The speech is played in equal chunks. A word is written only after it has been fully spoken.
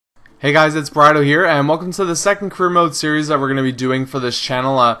Hey guys, it's Bryden here, and welcome to the second career mode series that we're going to be doing for this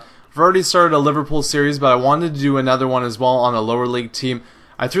channel. I've already started a Liverpool series, but I wanted to do another one as well on a lower league team.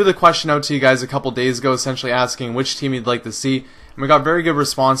 I threw the question out to you guys a couple days ago, essentially asking which team you'd like to see, and we got very good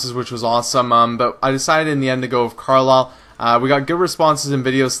responses, which was awesome. But I decided in the end to go with Carlisle. We got good responses in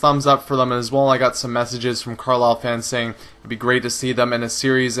videos, thumbs up for them as well. I got some messages from Carlisle fans saying it'd be great to see them in a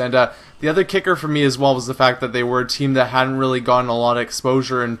series. And the other kicker for me as well was the fact that they were a team that hadn't really gotten a lot of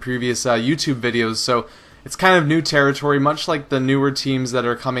exposure in previous YouTube videos. So it's kind of new territory, much like the newer teams that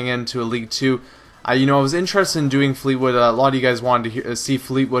are coming into League 2. I was interested in doing Fleetwood. A lot of you guys wanted to see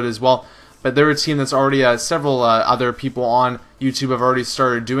Fleetwood as well. But they're a team that's already, several other people on YouTube have already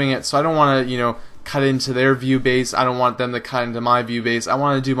started doing it. So I don't want to, cut into their view base. I don't want them to cut into my view base. I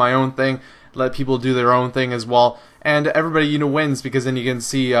want to do my own thing, let people do their own thing as well, and everybody wins, because then you can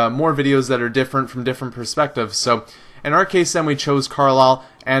see more videos that are different from different perspectives. So in our case then we chose Carlisle,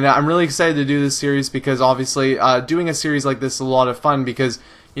 and I'm really excited to do this series because obviously doing a series like this is a lot of fun, because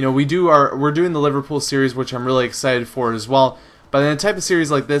we're doing the Liverpool series, which I'm really excited for as well. But in a type of series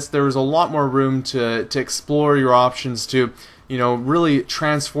like this, there is a lot more room to explore your options, to really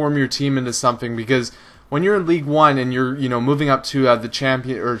transform your team into something, because when you're in League 1 and you're moving up to the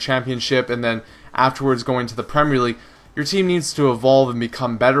championship and then afterwards going to the Premier League, your team needs to evolve and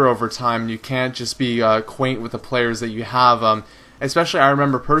become better over time. You can't just be quaint with the players that you have. Especially I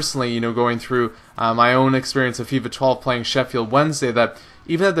remember personally, going through my own experience of FIFA 12 playing Sheffield Wednesday, that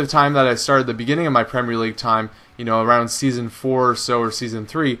even at the time that I started the beginning of my Premier League time, around season 4 or so, or season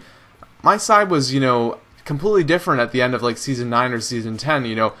 3, my side was, completely different at the end of like season 9 or season 10.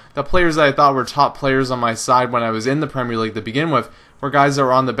 The players that I thought were top players on my side when I was in the Premier League to begin with were guys that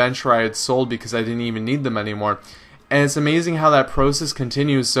were on the bench where I had sold because I didn't even need them anymore. And it's amazing how that process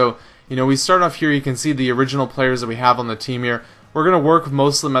continues. So, we start off here, you can see the original players that we have on the team here. We're going to work with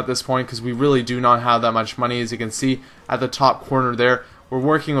most of them at this point because we really do not have that much money, as you can see at the top corner there. We're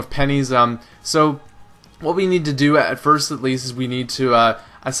working with pennies. So what we need to do at first, at least, is we need to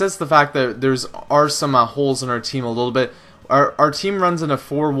assess the fact that there are some holes in our team a little bit. Our team runs in a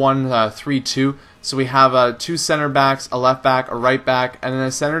 4-1-3-2, so we have 2 center backs, a left back, a right back, and then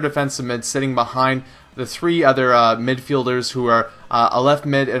a center defensive mid sitting behind the 3 other midfielders, who are a left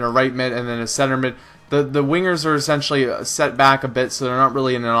mid and a right mid, and then a center mid. The wingers are essentially set back a bit, so they're not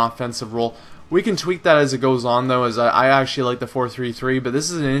really in an offensive role. We can tweak that as it goes on, though, as I actually like the 4-3-3, but this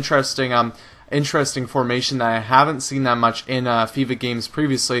is an interesting formation that I haven't seen that much in FIFA games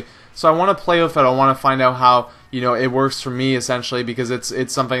previously. So I want to play with it. I want to find out how it works for me, essentially, because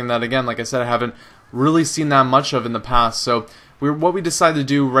it's something that, again, like I said, I haven't really seen that much of in the past. So what we decided to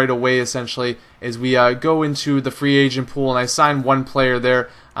do right away, essentially, is we go into the free agent pool, and I signed one player there.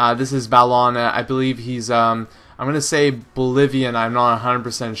 This is Ballon. I believe he's I'm going to say Bolivian. I'm not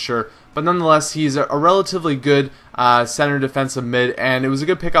 100% sure. But nonetheless, he's a relatively good center defensive mid, and it was a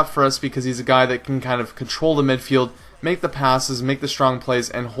good pickup for us because he's a guy that can kind of control the midfield, make the passes, make the strong plays,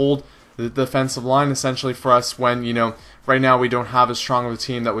 and hold the defensive line essentially for us when, right now we don't have as strong of a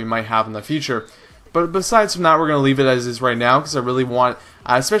team that we might have in the future. But besides from that, we're going to leave it as is right now, because I really want,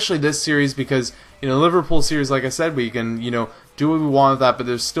 especially this series, because, the Liverpool series, like I said, we can, do what we want with that, but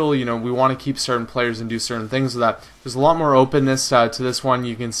there's still, we want to keep certain players and do certain things with that. There's a lot more openness to this one.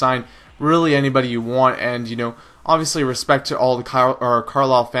 You can sign really anybody you want, and, obviously respect to all the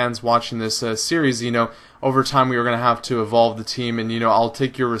Carlisle fans watching this series. Over time we are going to have to evolve the team, and, I'll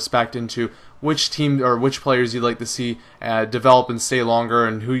take your respect into which team or which players you'd like to see develop and stay longer,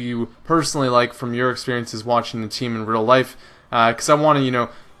 and who you personally like from your experiences watching the team in real life, because I want to,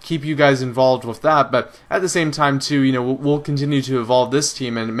 keep you guys involved with that. But at the same time too, we'll continue to evolve this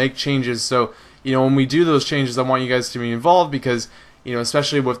team and make changes. So, when we do those changes, I want you guys to be involved, because,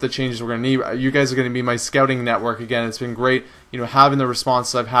 especially with the changes we're going to need, you guys are going to be my scouting network. Again, it's been great, having the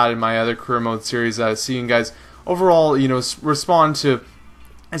response I've had in my other career mode series, seeing guys overall, respond to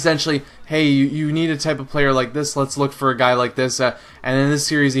essentially, hey, you need a type of player like this, let's look for a guy like this, and in this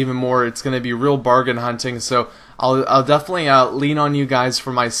series even more, it's going to be real bargain hunting. So I'll definitely lean on you guys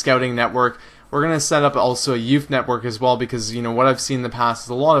for my scouting network. We're going to set up also a youth network as well, because what I've seen in the past is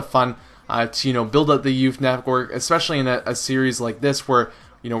a lot of fun to build up the youth network, especially in a series like this where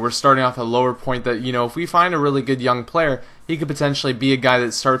we're starting off at a lower point, that if we find a really good young player, he could potentially be a guy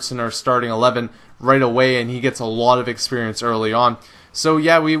that starts in our starting 11 right away, and he gets a lot of experience early on. So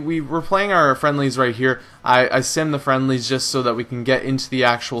yeah, we're playing our friendlies right here. I sim the friendlies just so that we can get into the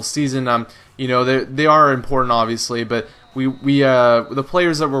actual season. They are important, obviously, but the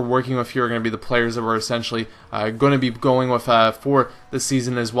players that we're working with here are going to be the players that we're essentially going to be going with for the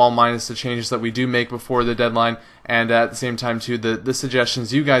season as well, minus the changes that we do make before the deadline, and at the same time too the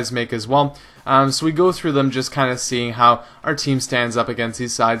suggestions you guys make as well. So we go through them, just kind of seeing how our team stands up against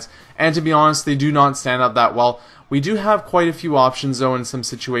these sides, and to be honest, they do not stand up that well. We do have quite a few options though in some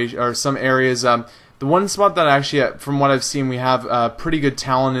situations or some areas. The one spot that actually, from what I've seen, we have pretty good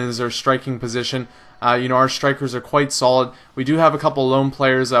talent in is our striking position. Our strikers are quite solid. We do have a couple lone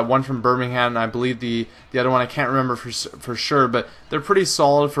players, one from Birmingham, and I believe the other one I can't remember for sure, but they're pretty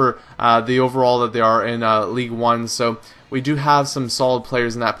solid for the overall that they are in League One. So we do have some solid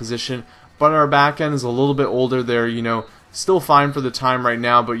players in that position, but our back end is a little bit older. They're still fine for the time right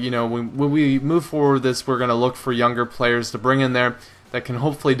now, but when we move forward with this, we're going to look for younger players to bring in there that can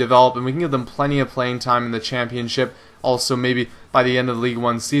hopefully develop, and we can give them plenty of playing time in the championship. Also, maybe by the end of the League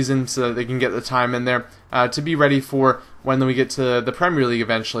One season, so that they can get the time in there to be ready for when we get to the Premier League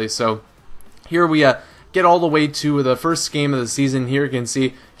eventually. So here we get all the way to the first game of the season. Here you can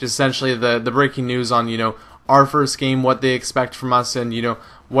see just essentially the breaking news on our first game, what they expect from us, and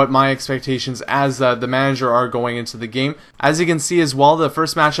what my expectations as the manager are going into the game. As you can see as well, the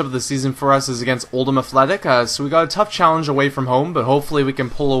first matchup of the season for us is against Oldham Athletic. So we got a tough challenge away from home, but hopefully we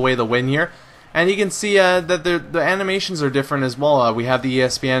can pull away the win here. And you can see that the animations are different as well. We have the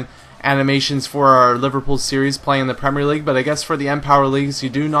ESPN animations for our Liverpool series playing in the Premier League, but I guess for the Empower Leagues you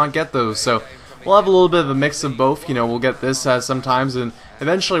do not get those. So we'll have a little bit of a mix of both. We'll get this sometimes, and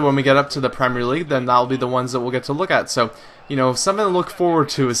eventually when we get up to the Premier League, then that'll be the ones that we'll get to look at. So something to look forward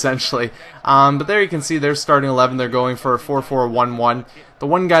to essentially. But there you can see their starting 11. They're going for a 4-4-1-1. The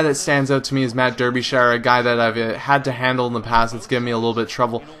one guy that stands out to me is Matt Derbyshire, a guy that I've had to handle in the past. It's given me a little bit of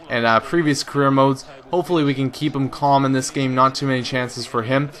trouble in previous career modes. Hopefully we can keep him calm in this game. Not too many chances for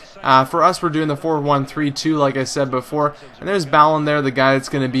him. For us, we're doing the 4-1-3-2 like I said before. And there's Ballon there, the guy that's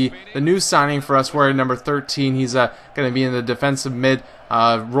going to be the new signing for us. Wearing number 13. He's going to be in the defensive mid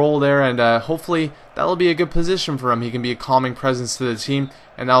role there, and hopefully that'll be a good position for him. He can be a calming presence to the team,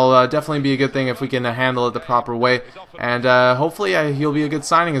 and that'll definitely be a good thing if we can handle it the proper way. And hopefully he'll be a good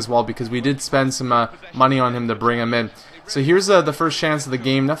signing as well, because we did spend some money on him to bring him in. So here's the first chance of the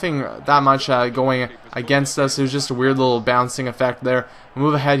game. Nothing that much going against us. It was just a weird little bouncing effect there. We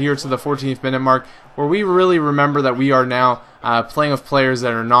move ahead here to the 14th minute mark, where we really remember that we are now playing with players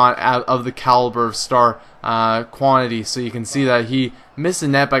that are not of the caliber of star quantity. So you can see that he missed the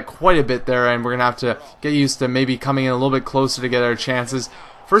net by quite a bit there, and we're going to have to get used to maybe coming in a little bit closer to get our chances.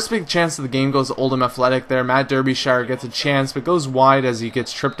 First big chance of the game goes to Oldham Athletic there. Matt Derbyshire gets a chance, but goes wide as he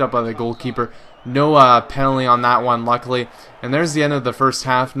gets tripped up by the goalkeeper. No penalty on that one, luckily. And there's the end of the first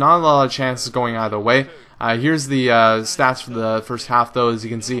half. Not a lot of chances going either way. Here's the stats for the first half, though. As you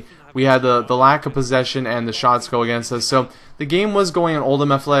can see, we had the lack of possession and the shots go against us. So the game was going in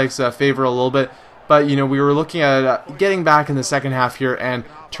Oldham Athletic's favor a little bit. But, we were looking at getting back in the second half here and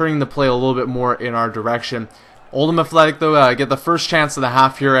turning the play a little bit more in our direction. Oldham Athletic, though, get the first chance of the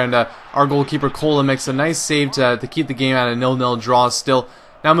half here, and our goalkeeper Cola makes a nice save to keep the game at a 0-0 draw still.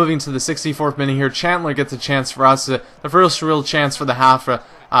 Now moving to the 64th minute here, Chandler gets a chance for us, the first real chance for the half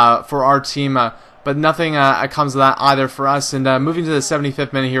for our team, but nothing comes of that either for us. And moving to the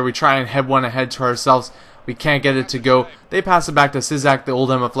 75th minute here, we try and head one ahead to ourselves. We can't get it to go. They pass it back to Sizak, the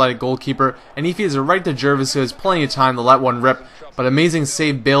Oldham Athletic goalkeeper, and he feeds it right to Jervis, who has plenty of time to let one rip. But amazing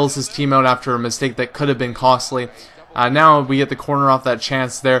save bails his team out after a mistake that could have been costly. Now we get the corner off that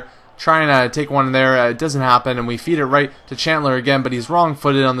chance there. Trying to take one there, it doesn't happen, and we feed it right to Chandler again, but he's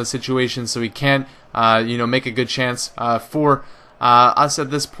wrong-footed on the situation, so he can't, make a good chance for us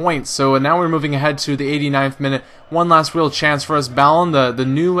at this point. So now we're moving ahead to the 89th minute. One last real chance for us. Ballon, the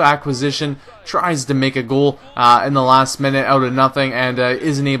new acquisition, tries to make a goal in the last minute out of nothing, and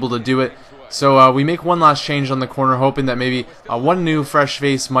isn't able to do it. So we make one last change on the corner, hoping that maybe one new fresh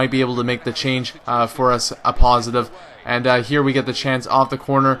face might be able to make the change for us a positive. And here we get the chance off the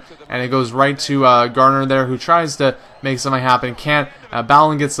corner, and it goes right to Garner there, who tries to make something happen. Can't.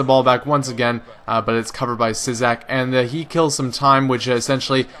 Ballon gets the ball back once again, but it's covered by Sizak, and he kills some time, which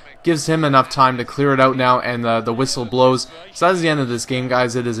essentially gives him enough time to clear it out now, and the whistle blows. So that's the end of this game,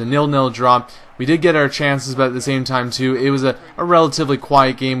 guys. It is a 0-0 draw. We did get our chances, but at the same time, too, it was a relatively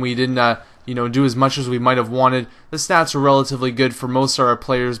quiet game. We didn't do as much as we might have wanted. The stats were relatively good for most of our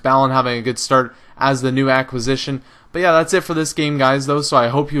players. Ballon having a good start as the new acquisition. But yeah, that's it for this game, guys, though, so I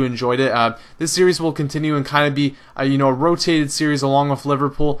hope you enjoyed it. This series will continue and kind of be, a rotated series along with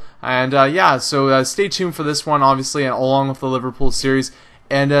Liverpool. And yeah, so stay tuned for this one, obviously, along with the Liverpool series.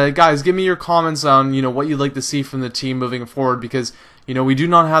 And guys, give me your comments on, what you'd like to see from the team moving forward, because, you know, we do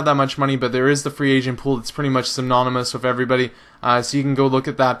not have that much money, but there is the free agent pool that's pretty much synonymous with everybody, so you can go look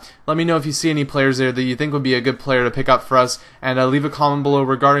at that. Let me know if you see any players there that you think would be a good player to pick up for us, and leave a comment below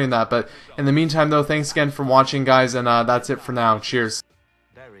regarding that. But in the meantime, though, thanks again for watching, guys, and that's it for now. Cheers.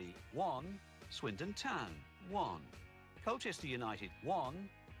 Bury 1, Swindon Town 1, Colchester United 1,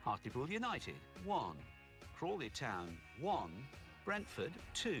 Hartlepool United 1, Crawley Town 1, Brentford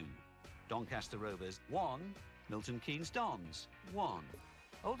 2, Doncaster Rovers 1, Milton Keynes Dons 1,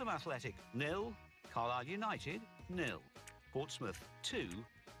 Oldham Athletic 0, Carlisle United 0, Portsmouth 2,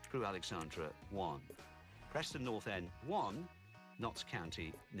 Crewe Alexandra 1, Preston North End 1, Notts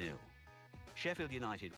County 0, Sheffield United